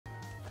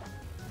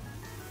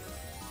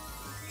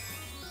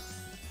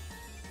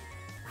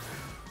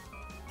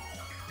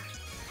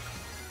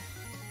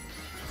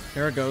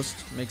Tera Ghost.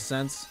 Makes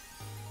sense.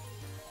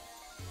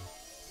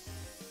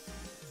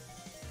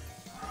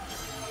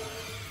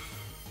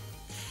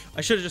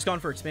 I should have just gone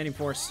for Expanding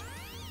Force.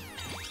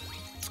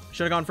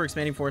 Should have gone for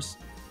Expanding Force.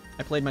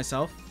 I played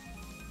myself.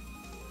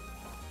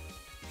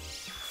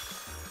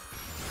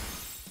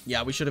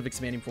 Yeah, we should have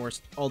Expanding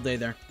Force all day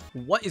there.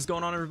 What is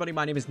going on, everybody?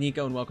 My name is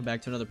Kneeckoh, and welcome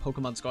back to another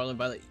Pokemon Scarlet and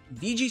Violet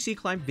VGC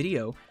climb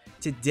video.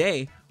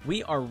 Today,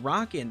 we are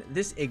rocking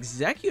this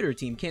Exeggutor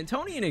team,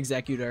 Cantonian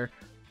Exeggutor,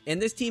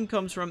 and this team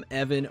comes from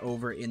Evan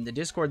over in the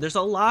Discord. There's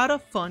a lot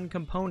of fun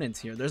components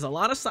here. There's a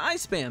lot of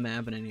size spam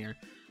happening here.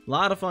 A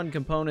lot of fun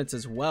components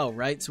as well,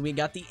 right? So we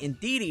got the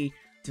Indeedee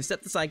to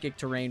set the psychic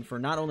terrain for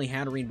not only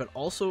Hatterene, but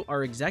also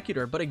our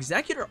Exeggutor. But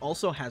Exeggutor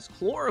also has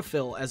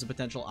Chlorophyll as a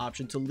potential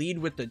option to lead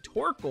with the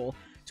Torkoal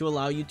to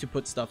allow you to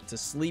put stuff to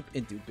sleep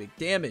and do big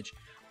damage.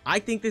 I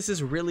think this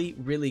is really,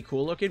 really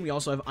cool looking. We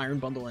also have Iron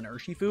Bundle and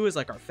Urshifu as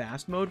like our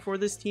fast mode for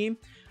this team.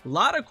 A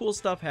lot of cool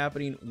stuff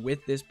happening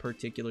with this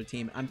particular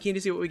team. I'm keen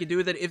to see what we can do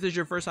with it. If this is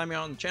your first time here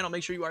on the channel,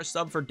 make sure you are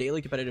subbed for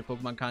daily competitive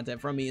Pokemon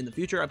content from me in the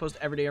future. I post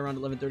every day around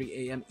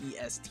 11:30 a.m.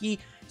 EST.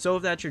 So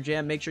if that's your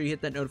jam, make sure you hit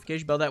that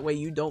notification bell. That way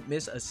you don't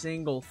miss a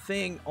single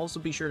thing.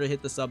 Also be sure to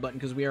hit the sub button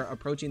because we are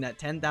approaching that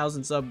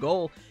 10,000 sub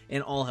goal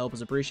and all help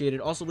is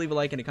appreciated. Also leave a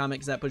like and a comment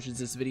because that pushes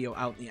this video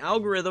out in the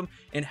algorithm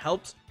and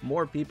helps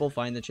more people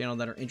find the channel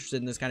that are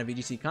interested in this kind of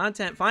VGC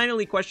content.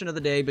 Finally, question of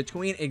the day: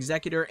 between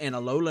Exeggutor and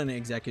Alolan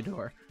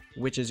Exeggutor,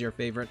 which is your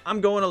favorite?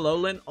 I'm going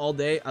Alolan all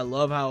day. I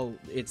love how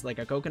it's like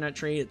a coconut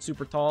tree. It's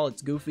super tall.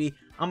 It's goofy.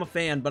 I'm a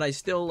fan, but I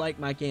still like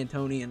my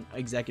Cantonian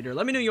Exeggutor.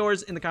 Let me know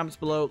yours in the comments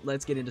below.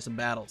 Let's get into some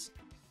battles.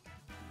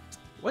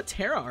 What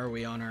Tera are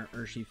we on our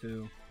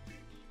Urshifu?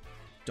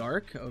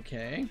 Dark?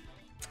 Okay.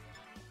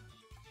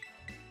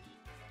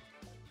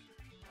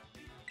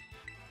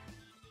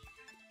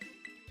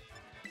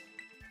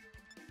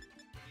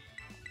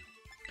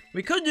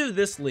 We could do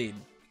this lead,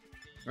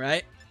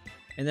 right?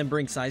 And then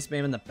bring Size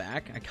Spam in the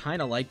back. I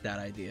kind of like that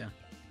idea.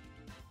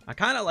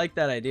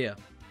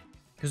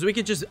 Because we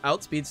could just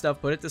outspeed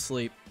stuff, put it to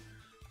sleep,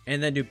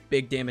 and then do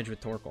big damage with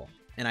Torkoal.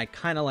 And I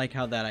kind of like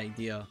how that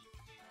idea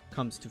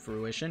comes to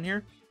fruition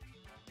here.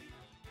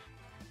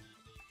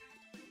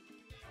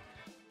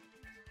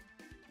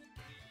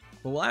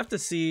 But we'll have to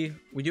see.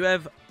 We do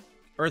have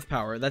Earth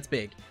Power. That's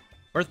big.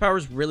 Earth Power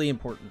is really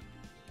important.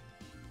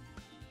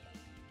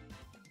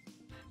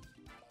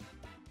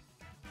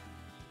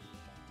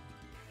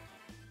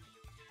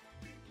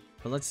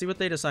 But let's see what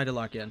they decide to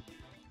lock in.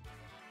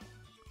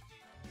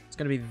 It's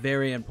going to be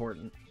very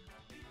important.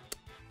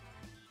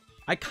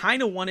 I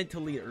kind of wanted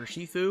to lead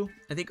Urshifu.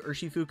 I think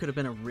Urshifu could have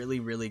been a really,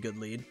 really good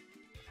lead.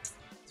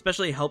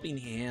 Especially Helping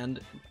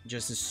Hand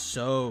just is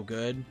so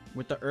good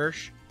with the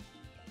Ursh.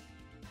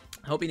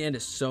 Helping Hand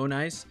is so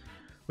nice.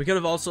 We could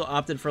have also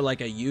opted for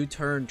like a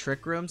U-turn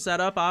Trick Room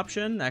setup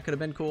option. That could have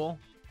been cool.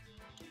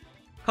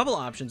 A couple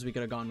options we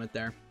could have gone with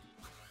there.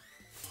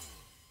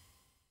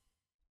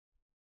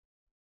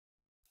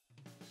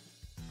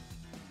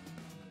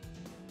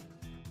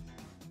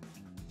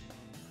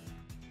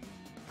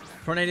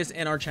 Tornadus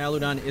and our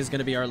Chaludon is going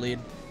to be our lead.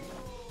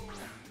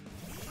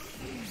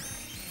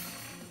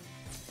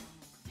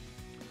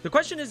 The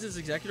question is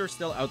Exeggutor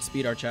still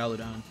outspeed our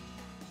Chaludon?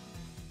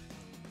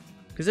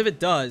 Because if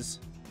it does,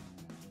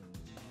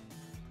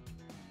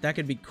 that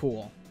could be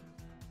cool.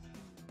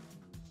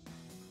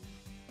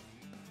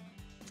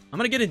 I'm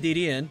going to get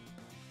Indeedee in,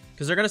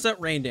 because they're going to set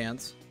Rain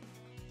Dance.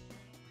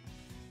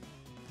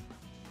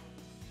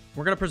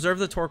 We're going to preserve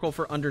the Torkoal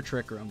for under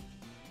Trick Room.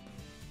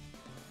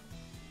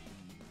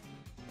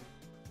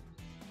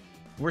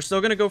 We're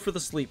still going to go for the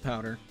Sleep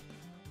Powder.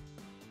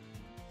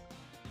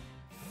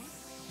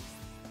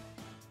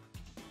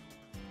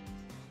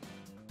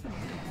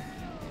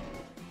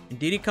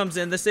 Indeedee comes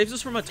in. This saves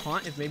us from a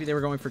taunt if maybe they were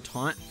going for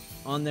taunt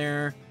on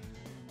their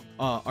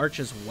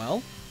Arch as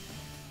well.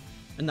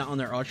 And not on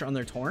their Arch, on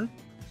their Torn.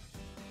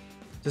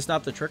 To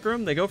stop the Trick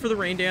Room. They go for the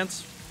Rain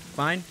Dance.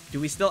 Fine. Do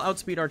we still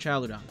outspeed our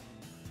Chaludon?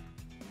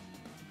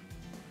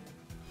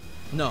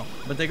 No.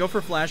 But they go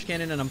for Flash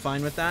Cannon and I'm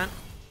fine with that.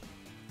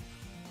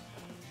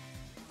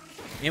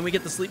 And we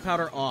get the Sleep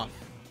Powder off.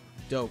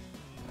 Dope.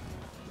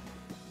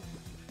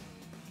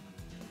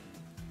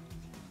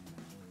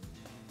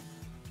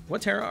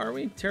 What Tera are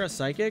we? Tera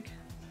Psychic?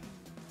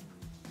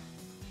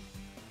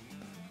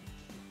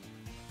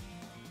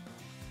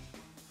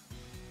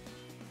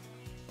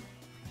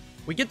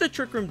 We get the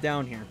Trick Room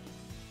down here.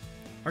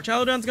 Our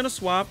Chaludon's gonna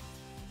swap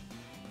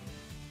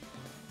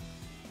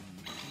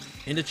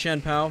into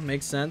Chenpao.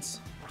 Makes sense.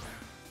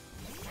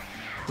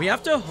 We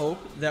have to hope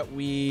that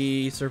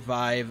we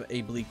survive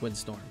a Bleak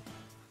Windstorm.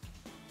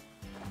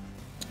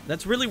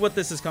 That's really what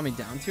this is coming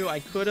down to. I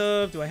could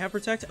have... Do I have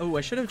Protect? Oh,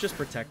 I should have just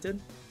Protected.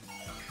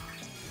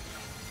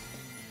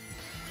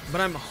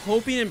 But I'm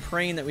hoping and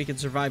praying that we can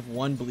survive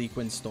one Bleak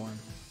Windstorm.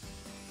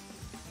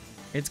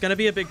 It's going to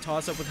be a big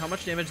toss-up with how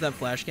much damage that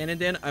Flash Cannon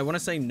did. I want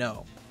to say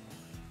no.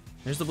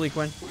 There's the Bleak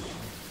Wind.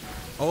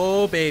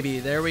 Oh, baby.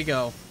 There we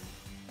go.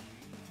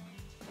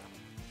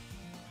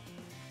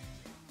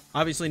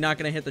 Obviously not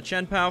going to hit the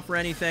Chenpao for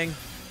anything.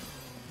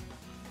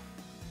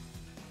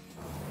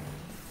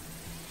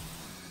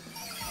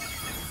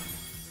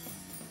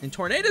 And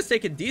Tornado's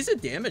taking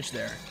decent damage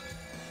there.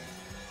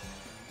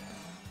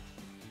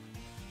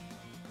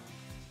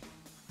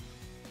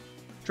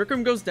 Trick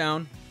Room goes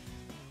down.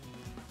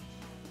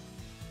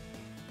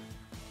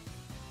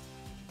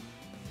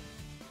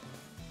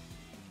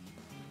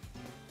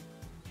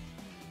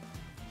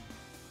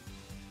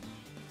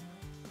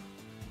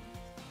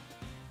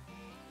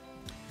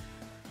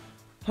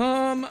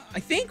 I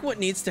think what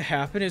needs to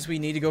happen is we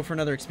need to go for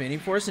another Expanding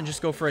Force and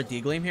just go for a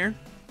D-Gleam here.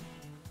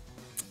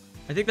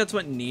 I think that's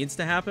what needs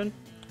to happen.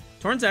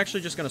 Torn's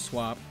actually just going to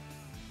swap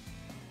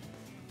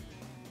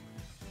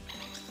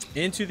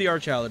into the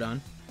Archaludon.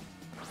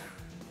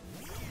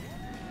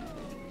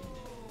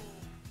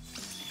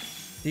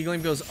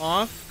 D-Gleam goes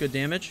off. Good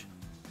damage.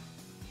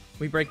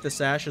 We break the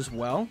Sash as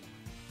well.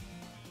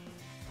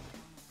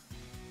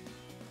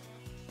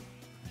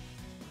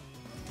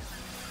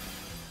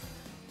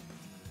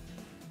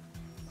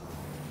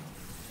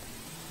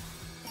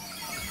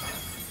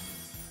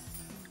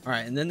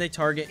 Alright, and then they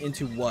target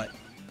into what?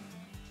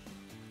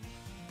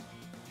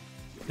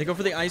 They go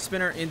for the Ice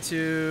Spinner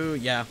into...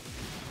 yeah.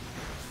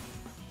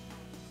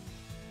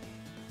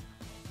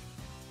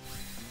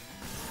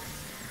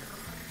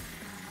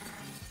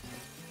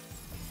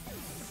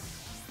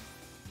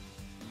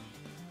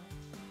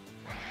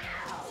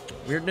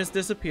 Weirdness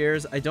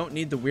disappears. I don't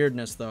need the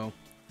weirdness, though,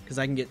 because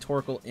I can get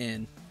Torkoal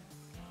in.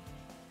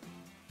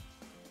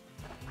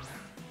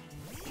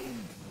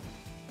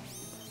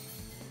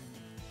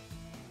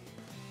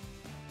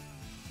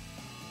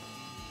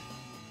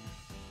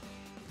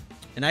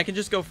 And I can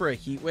just go for a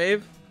Heat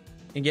Wave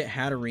and get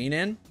Hatterene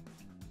in.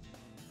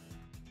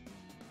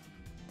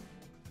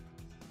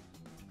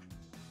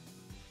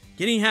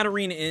 Getting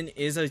Hatterene in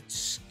is a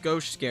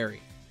skosh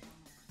scary.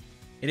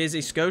 It is a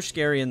skosh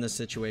scary in this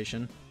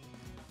situation.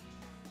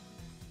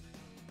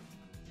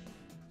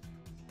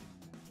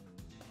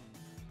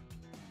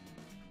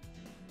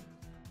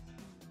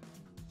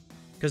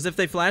 Because if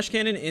they Flash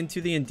Cannon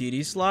into the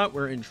Indeedee slot,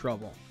 we're in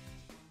trouble.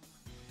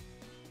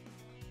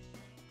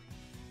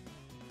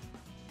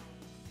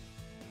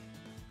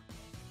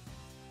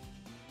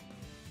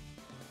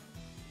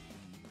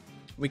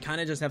 We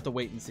kind of just have to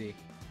wait and see.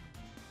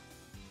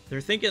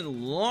 They're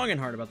thinking long and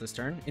hard about this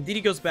turn.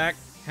 Indeedee goes back.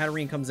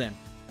 Hatterene comes in.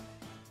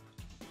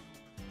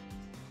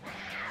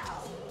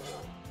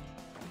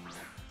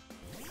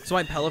 So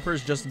my Pelipper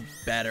is just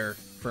better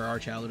for our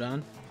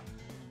Archaludon.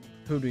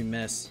 Who'd we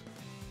miss?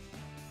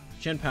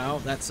 Chien-Pao,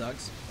 that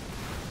sucks.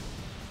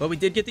 But we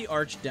did get the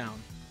Arch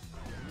down.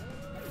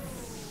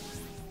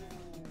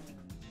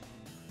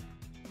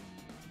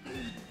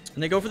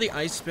 And they go for the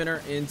Ice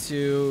Spinner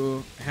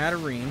into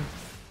Hatterene.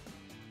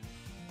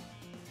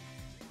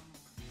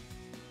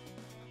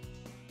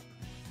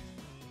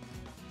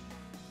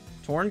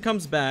 Torn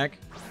comes back.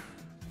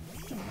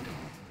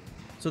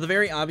 So the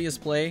very obvious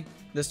play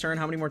this turn,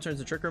 how many more turns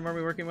of Trick Room are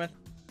we working with?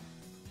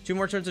 2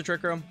 more turns of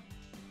Trick Room.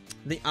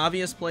 The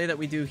obvious play that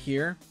we do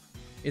here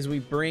is we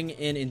bring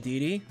in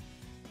Indeedee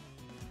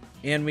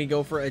and we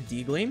go for a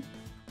D-Gleam.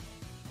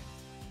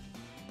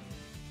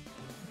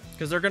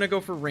 Because they're going to go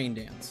for Rain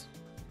Dance.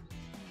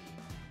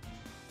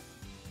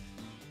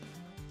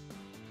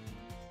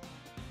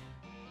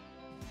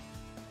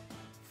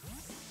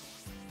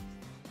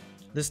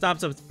 This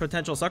stops a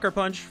potential Sucker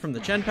Punch from the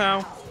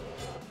Chien-Pao.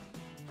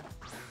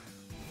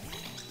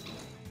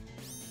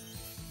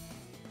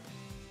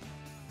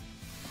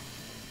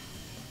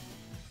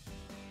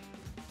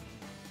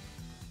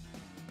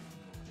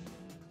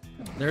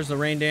 There's the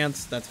Rain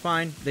Dance. That's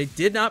fine. They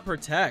did not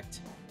protect.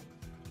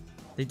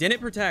 They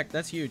didn't protect.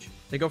 That's huge.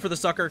 They go for the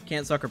Sucker.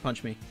 Can't Sucker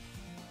Punch me.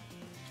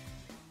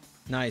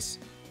 Nice.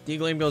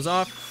 D-Gleam goes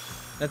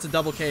off. That's a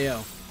double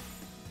KO.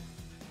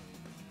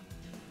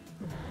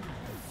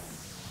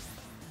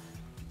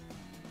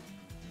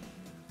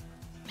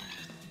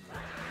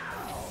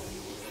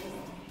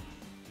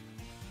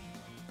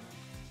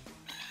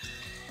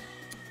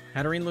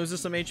 Hatterene loses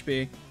some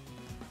HP.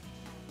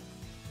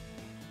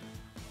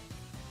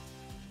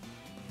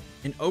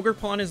 And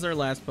Ogerpon is their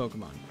last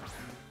Pokemon.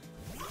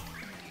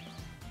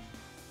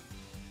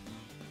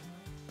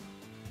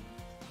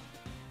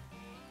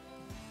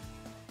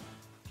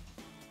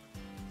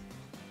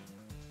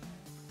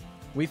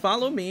 We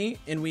follow me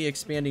and we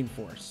Expanding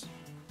Force.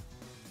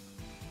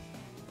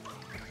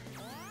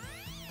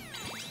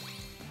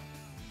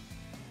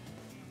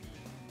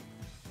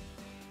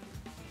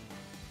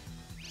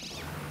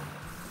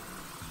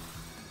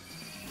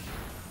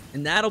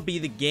 And that'll be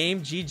the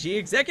game.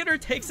 GG. Exeggutor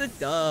takes a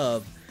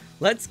dub.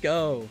 Let's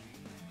go.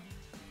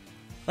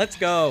 Let's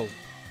go.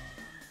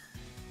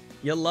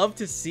 You love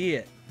to see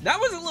it. That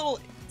was a little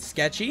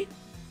sketchy.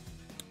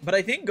 But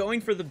I think going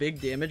for the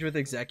big damage with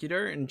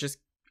Exeggutor and just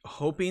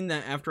hoping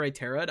that after I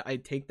Tera'd,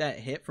 I'd take that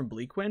hit from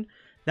Bleakwind,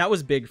 that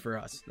was big for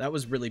us. That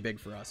was really big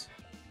for us.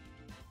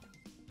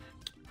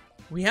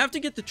 We have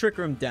to get the Trick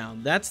Room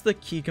down. That's the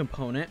key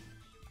component.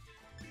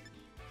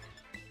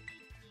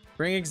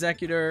 Bring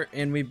Exeggutor,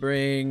 and we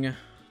bring... I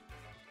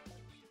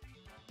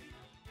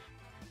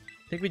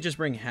think we just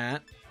bring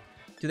Hat.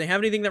 Do they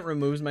have anything that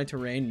removes my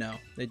terrain? No,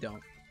 they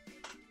don't.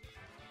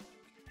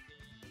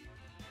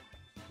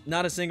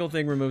 Not a single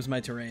thing removes my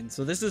terrain.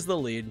 So this is the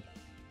lead.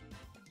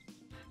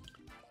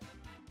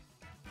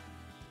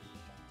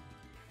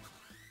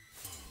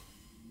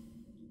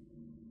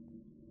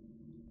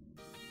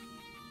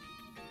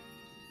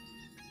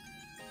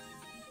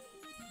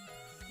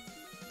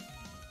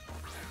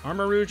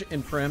 Armor Rouge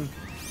and Prim.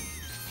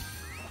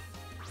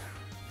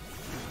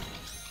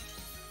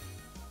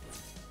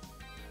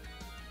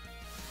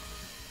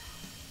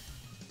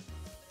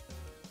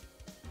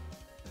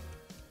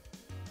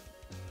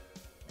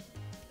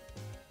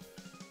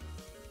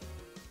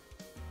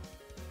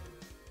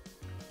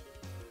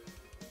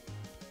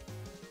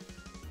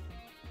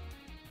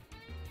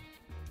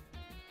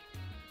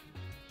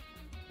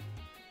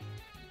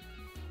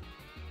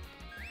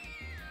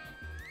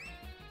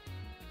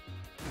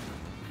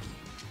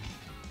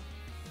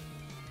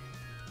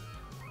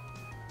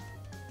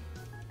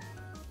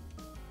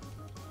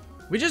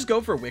 We just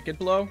go for Wicked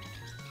Blow,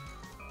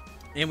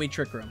 and we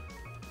Trick Room.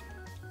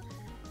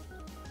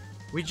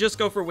 We just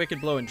go for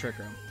Wicked Blow and Trick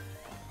Room.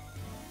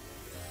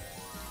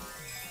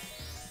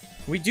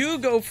 We do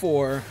go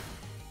for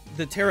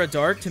the Tera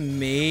Dark to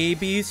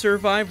maybe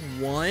survive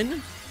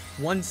one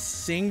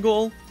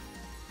single,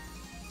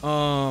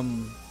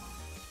 to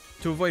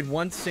avoid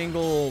one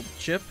single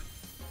chip.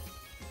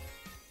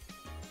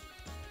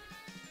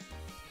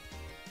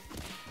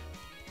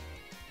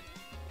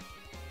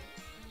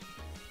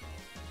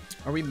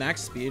 Are we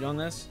max speed on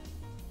this?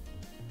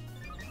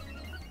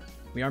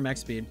 We are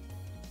max speed.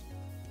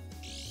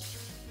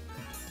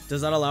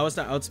 Does that allow us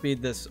to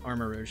outspeed this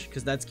Armor Rouge?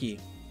 Because that's key.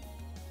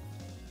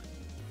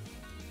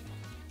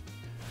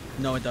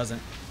 No, it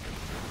doesn't.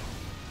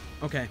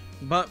 Okay,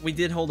 but we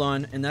did hold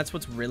on, and that's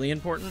what's really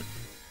important.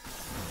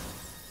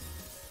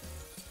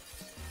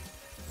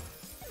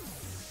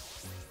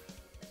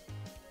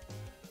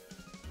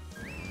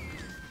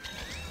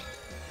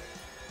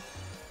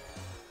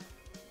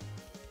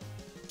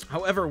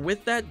 However,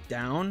 with that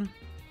down,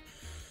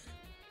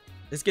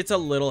 this gets a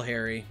little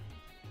hairy.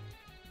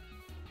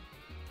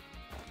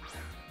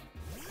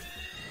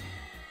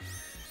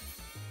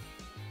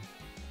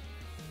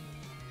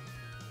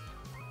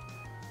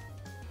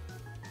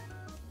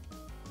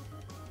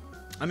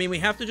 I mean, we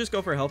have to just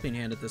go for Helping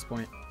Hand at this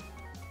point.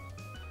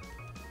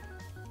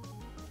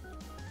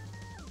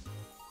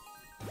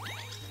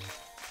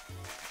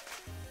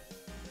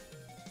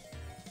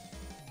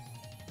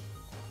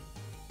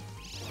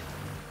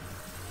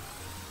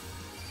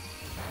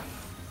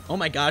 Oh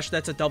my gosh,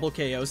 that's a double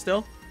KO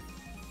still.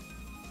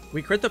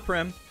 We crit the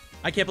Prim.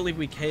 I can't believe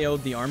we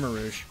KO'd the Armor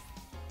Rouge.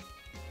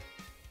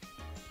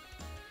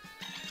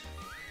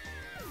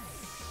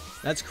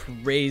 That's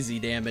crazy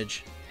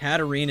damage.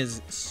 Hatterene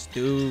is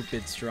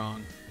stupid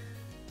strong.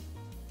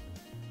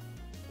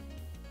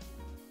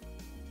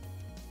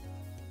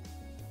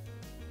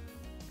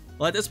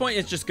 Well, at this point,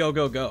 it's just go,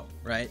 go, go,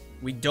 right?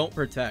 We don't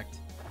protect.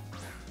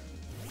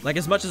 Like,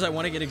 as much as I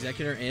want to get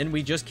Exeggutor in,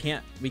 we just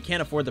can't. We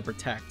can't afford to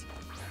protect.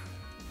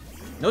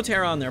 No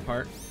Tera on their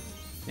part.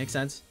 Makes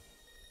sense.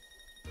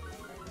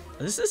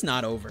 This is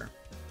not over.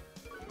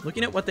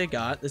 Looking at what they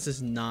got, this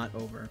is not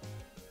over.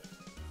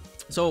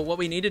 So what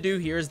we need to do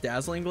here is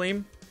Dazzling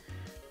Gleam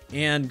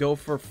and go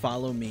for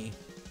Follow Me.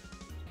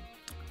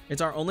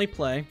 It's our only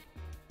play.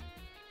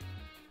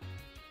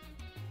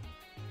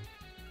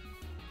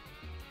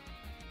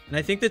 And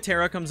I think the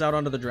Tera comes out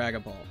onto the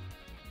Dragon Ball.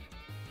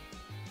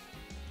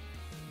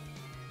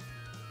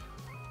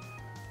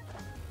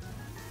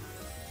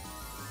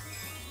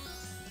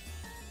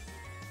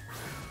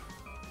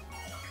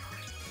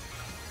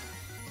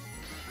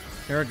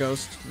 Tera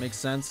Ghost makes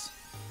sense.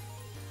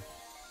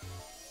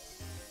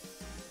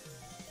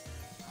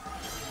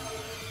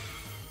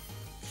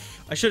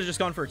 I should have just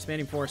gone for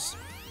Expanding Force.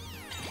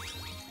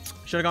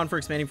 Should have gone for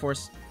Expanding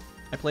Force.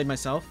 I played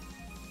myself.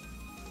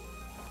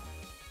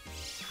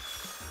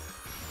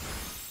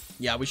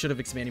 Yeah, we should have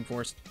Expanding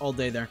Force all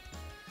day there.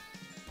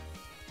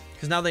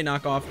 Because now they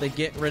knock off. They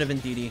get rid of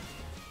Indeedee.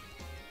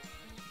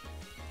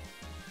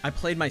 I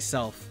played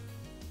myself.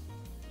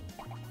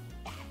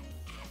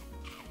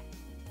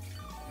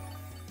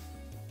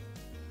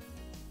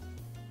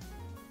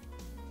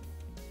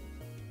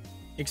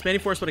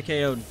 Expanding Force would have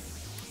KO'd.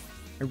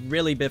 I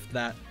really biffed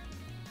that.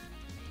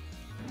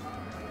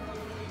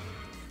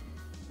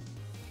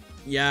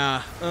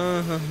 Yeah.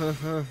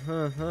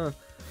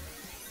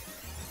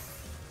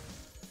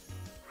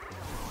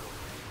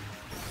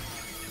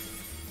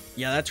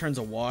 Yeah, that turns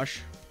a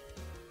wash.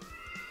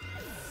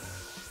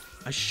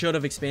 I should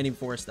have Expanding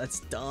Force.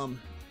 That's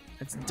dumb.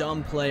 That's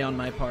dumb play on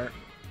my part.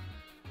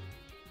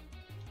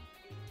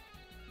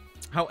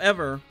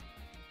 However,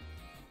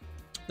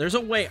 there's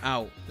a way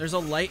out. There's a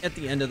light at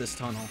the end of this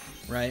tunnel,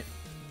 right?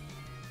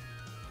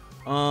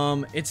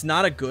 It's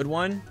not a good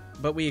one,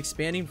 but we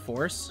Expanding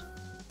Force.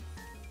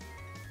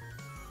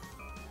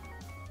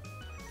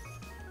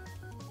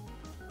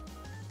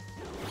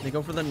 They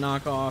go for the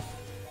knockoff.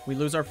 We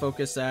lose our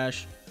focus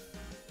Sash.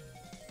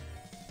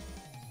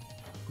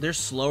 They're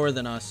slower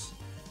than us.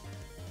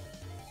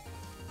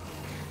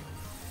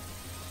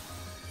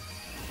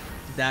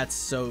 That's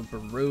so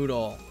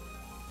brutal.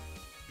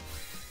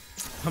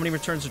 How many more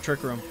turns to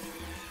Trick Room?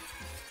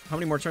 How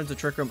many more turns to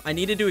Trick Room? I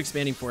need to do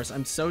Expanding Force.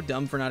 I'm so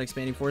dumb for not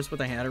Expanding Force with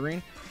a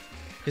Hatterene.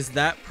 Because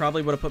that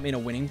probably would have put me in a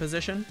winning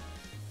position.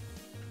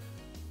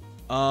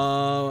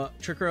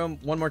 Trick Room,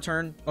 one more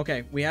turn.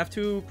 Okay, we have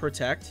to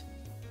protect.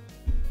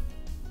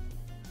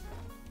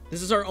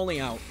 This is our only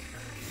out.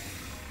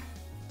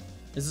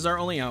 This is our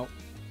only out.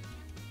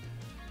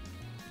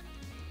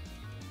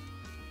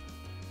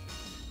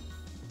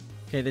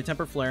 Okay, they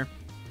Temper Flare.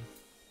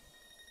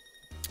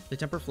 They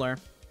Temper Flare.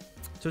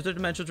 Twisted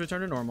Dimensions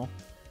return to normal.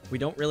 We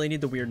don't really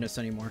need the weirdness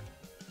anymore.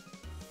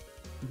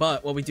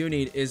 But what we do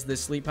need is this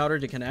Sleep Powder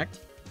to connect.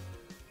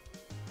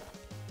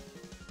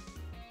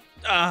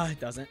 Ah, it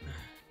doesn't.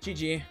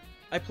 GG.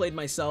 I played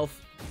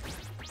myself.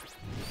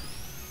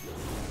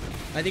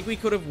 I think we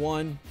could have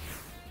won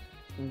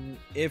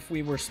if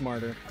we were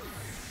smarter.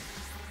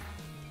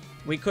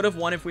 We could have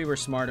won if we were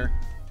smarter.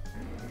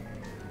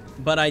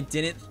 But I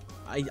didn't.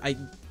 I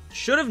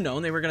should have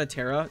known they were going to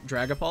Tera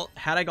Dragapult.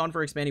 Had I gone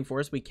for Expanding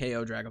Force, we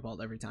KO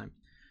Dragapult every time.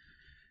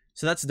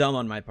 So that's dumb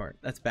on my part.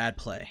 That's bad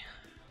play.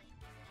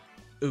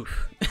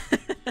 Oof.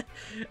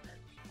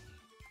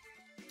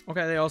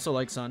 Okay, they also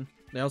like Sun.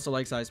 They also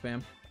like Side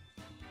Spam.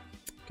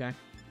 Okay.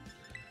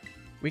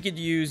 We could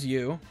use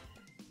you.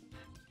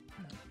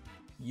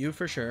 You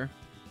for sure.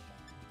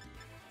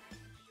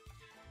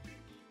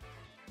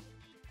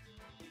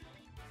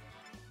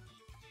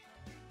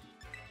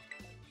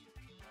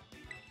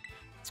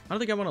 I don't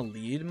think I want to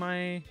lead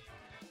my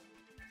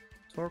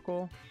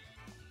Torkoal.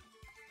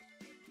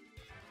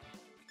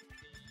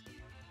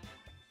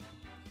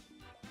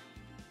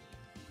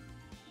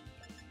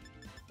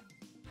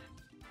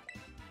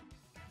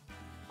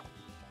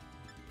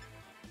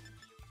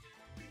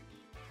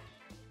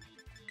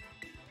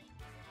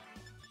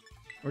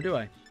 Or do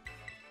I?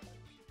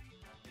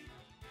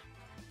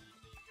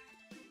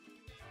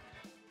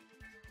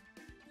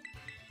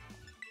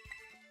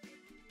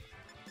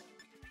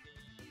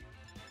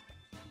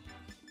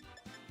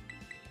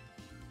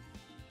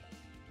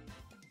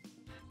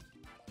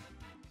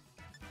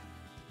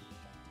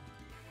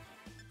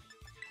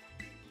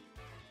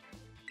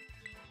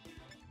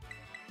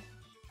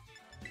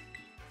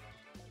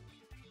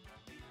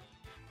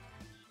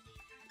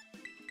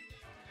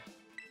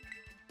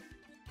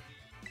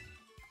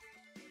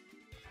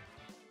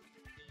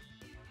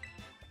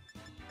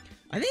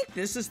 I think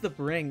this is the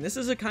bring. This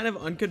is a kind of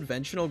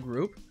unconventional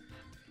group.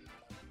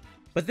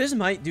 But this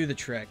might do the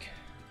trick.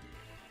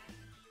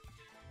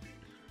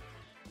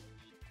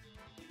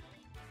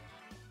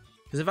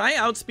 Because if I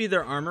outspeed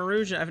their Armor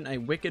Rouge and I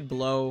Wicked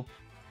Blow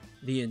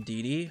the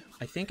Indeedee,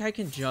 I think I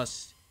can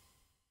just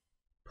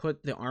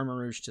put the Armor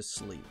Rouge to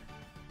sleep.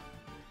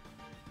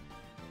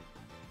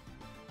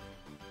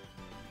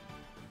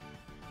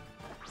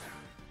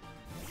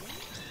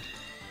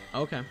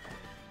 Okay.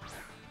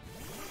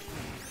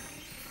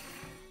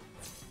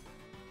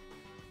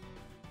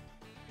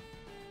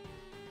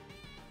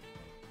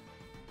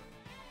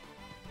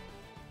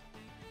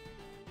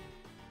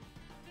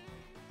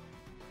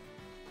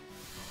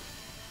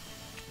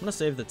 I'm gonna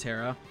save the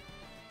Tera.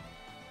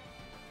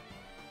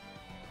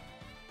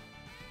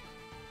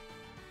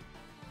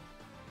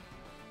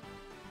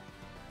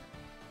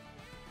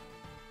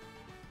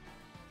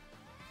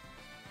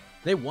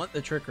 They want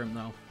the Trick Room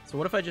though. So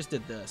what if I just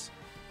did this?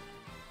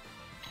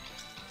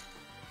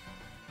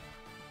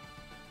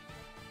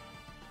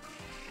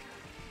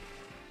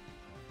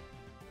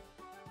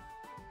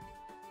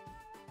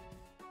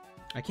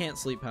 I can't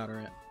Sleep Powder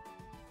it.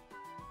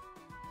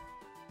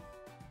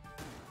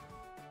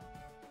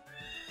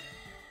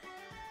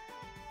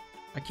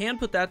 I can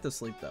put that to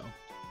sleep, though.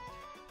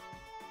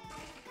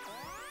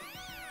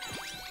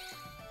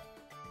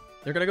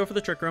 They're going to go for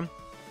the Trick Room.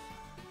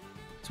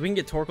 So we can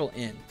get Torkoal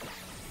in.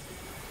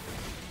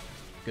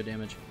 Good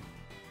damage.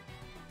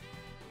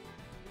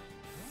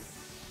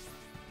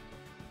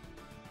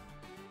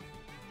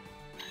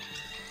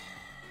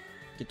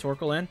 Get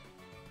Torkoal in.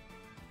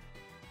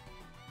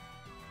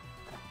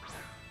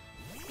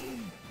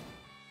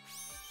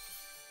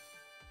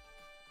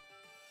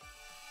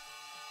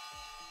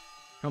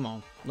 Come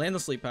on. Land the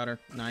Sleep Powder.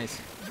 Nice.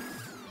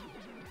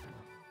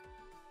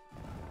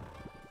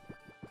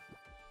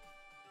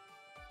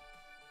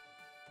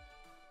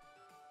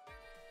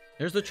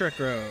 There's the Trick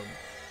Room.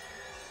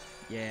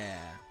 Yeah.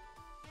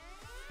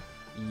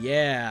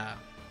 Yeah.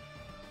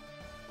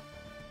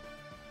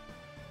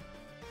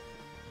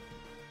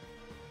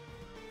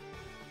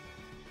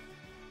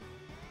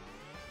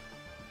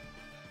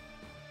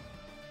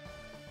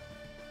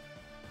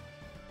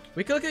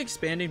 We click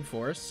Expanding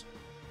Force.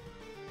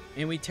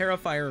 And we Tera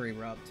Fire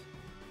Erupt.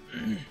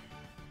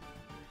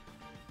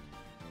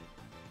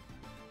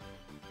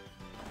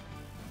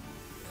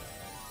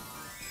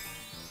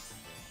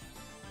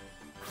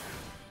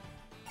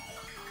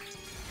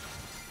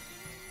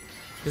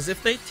 Because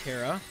if they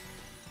Tera,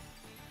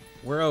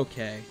 we're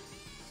okay.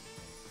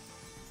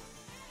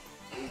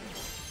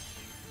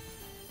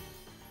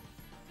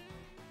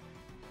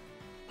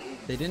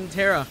 They didn't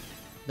Tera.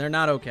 They're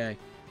not okay.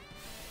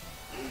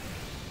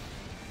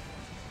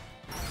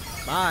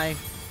 Bye.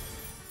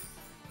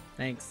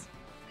 Thanks.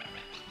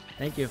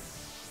 Thank you.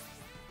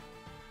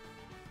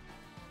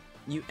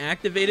 You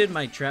activated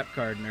my trap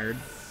card, nerd.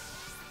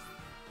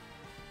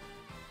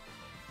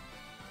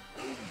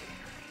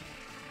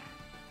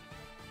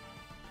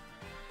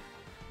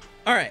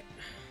 Alright.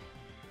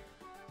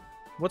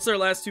 What's their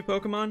last two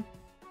Pokemon?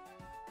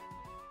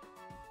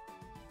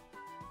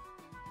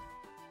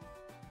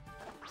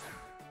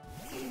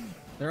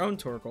 Their own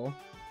Torkoal.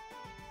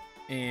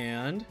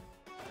 And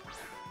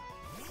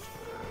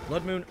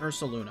Blood Moon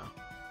Ursaluna.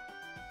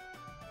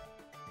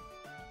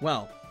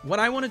 Well, what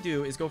I want to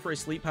do is go for a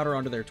Sleep Powder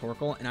onto their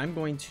Torkoal, and I'm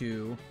going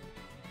to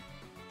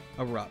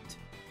Erupt.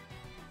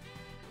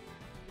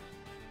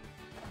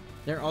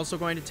 They're also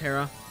going to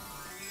Tera.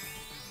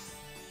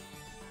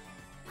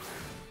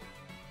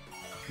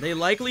 They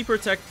likely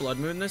protect Blood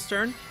Moon this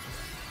turn.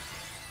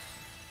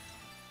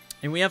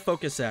 And we have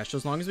Focus Sash. So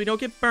as long as we don't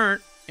get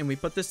burnt and we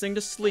put this thing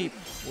to sleep,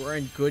 we're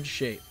in good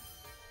shape.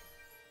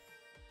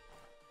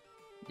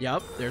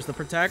 Yep, there's the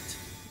Protect.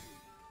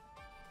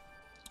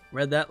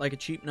 Read that like a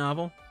cheap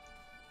novel.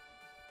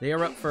 They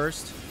are up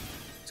first.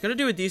 It's going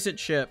to do a decent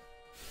chip.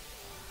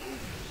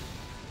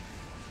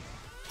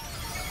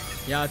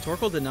 Yeah,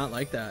 Torkoal did not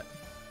like that.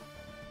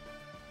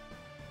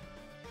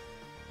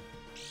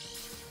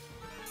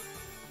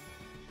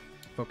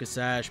 Focus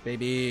Sash,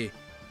 baby.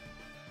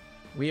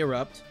 We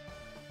Erupt.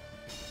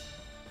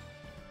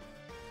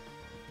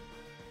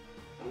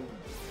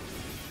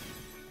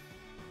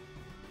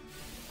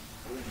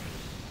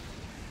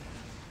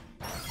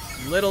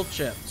 Little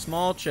chip.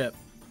 Small chip.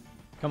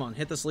 Come on,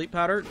 hit the Sleep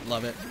Powder.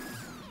 Love it.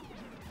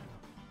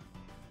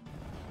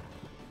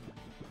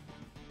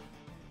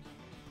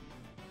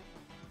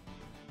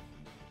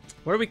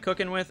 What are we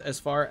cooking with as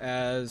far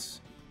as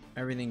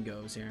everything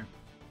goes here?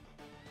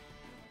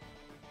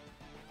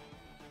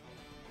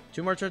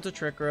 2 more turns of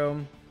Trick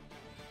Room.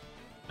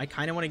 I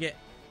kind of want to get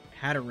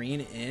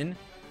Hatterene in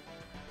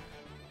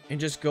and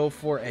just go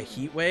for a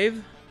Heat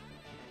Wave.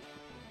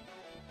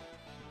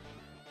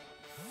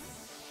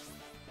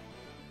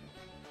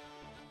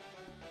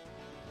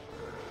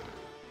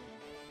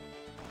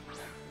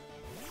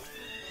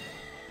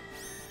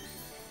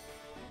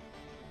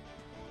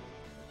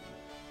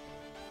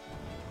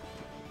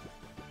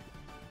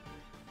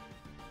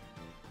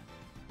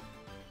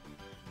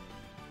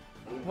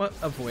 What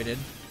avoided?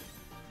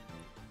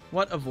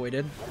 What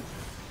avoided?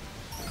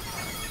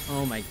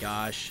 Oh my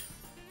gosh.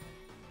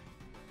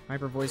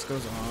 Hyper Voice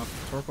goes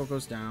off. Torkoal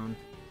goes down.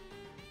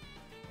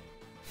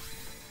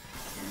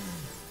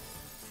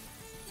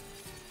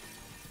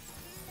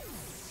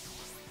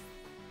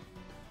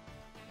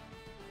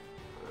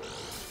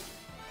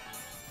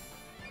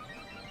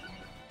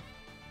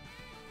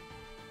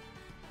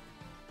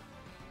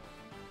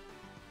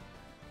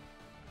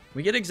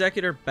 We get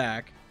Exeggutor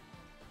back.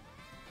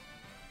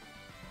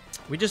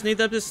 We just need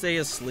them to stay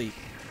asleep.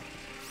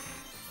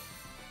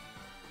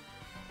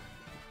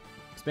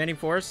 Expanding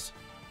Force.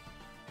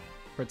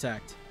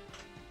 Protect.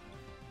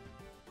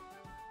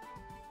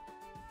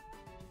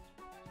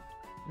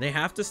 They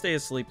have to stay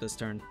asleep this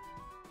turn.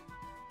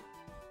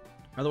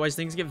 Otherwise,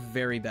 things get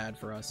very bad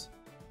for us.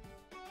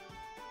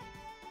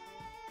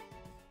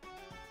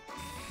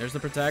 There's the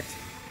Protect.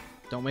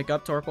 Don't wake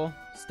up, Torkoal.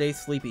 Stay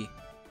sleepy.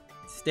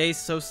 Stay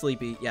so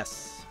sleepy.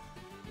 Yes.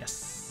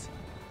 Yes.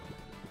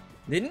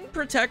 They didn't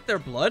protect their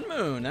Blood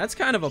Moon. That's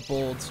kind of a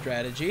bold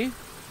strategy.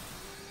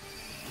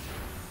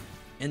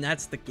 And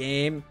that's the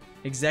game.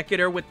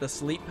 Exeggutor with the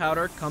Sleep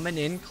Powder coming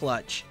in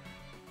clutch.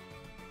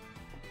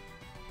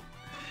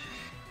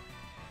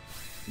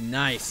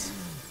 Nice.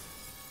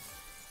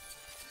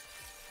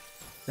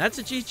 That's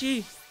a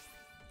GG.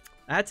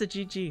 That's a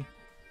GG.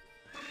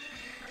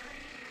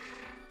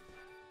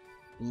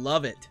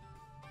 Love it.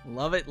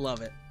 Love it,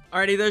 love it.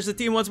 Alrighty, there's the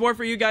team once more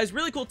for you guys.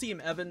 Really cool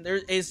team, Evan.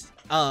 There is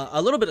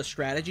a little bit of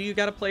strategy you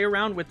got to play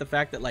around with the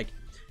fact that, like,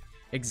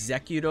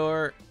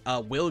 Exeggutor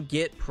will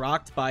get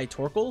procced by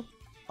Torkoal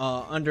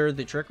under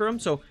the Trick Room.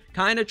 So,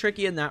 kind of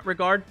tricky in that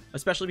regard,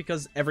 especially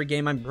because every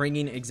game I'm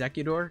bringing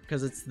Exeggutor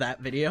because it's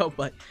that video.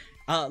 But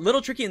a little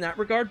tricky in that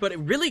regard, but a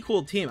really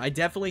cool team. I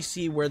definitely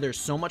see where there's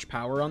so much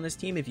power on this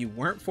team if you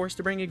weren't forced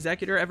to bring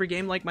Exeggutor every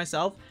game like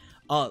myself.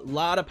 A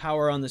lot of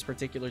power on this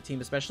particular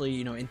team, especially,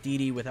 you know,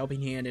 Indeedee with Helping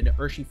Hand into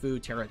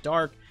Urshifu, Tera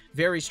Dark.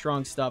 Very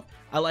strong stuff.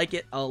 I like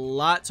it a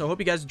lot. So I hope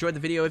you guys enjoyed the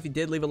video. If you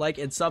did, leave a like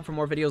and sub for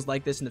more videos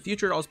like this in the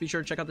future. Also, be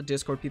sure to check out the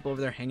Discord. People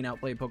over there hanging out,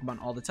 playing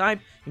Pokemon all the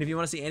time. And if you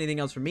want to see anything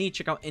else from me,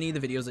 check out any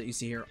of the videos that you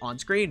see here on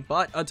screen.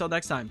 But until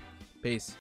next time, peace.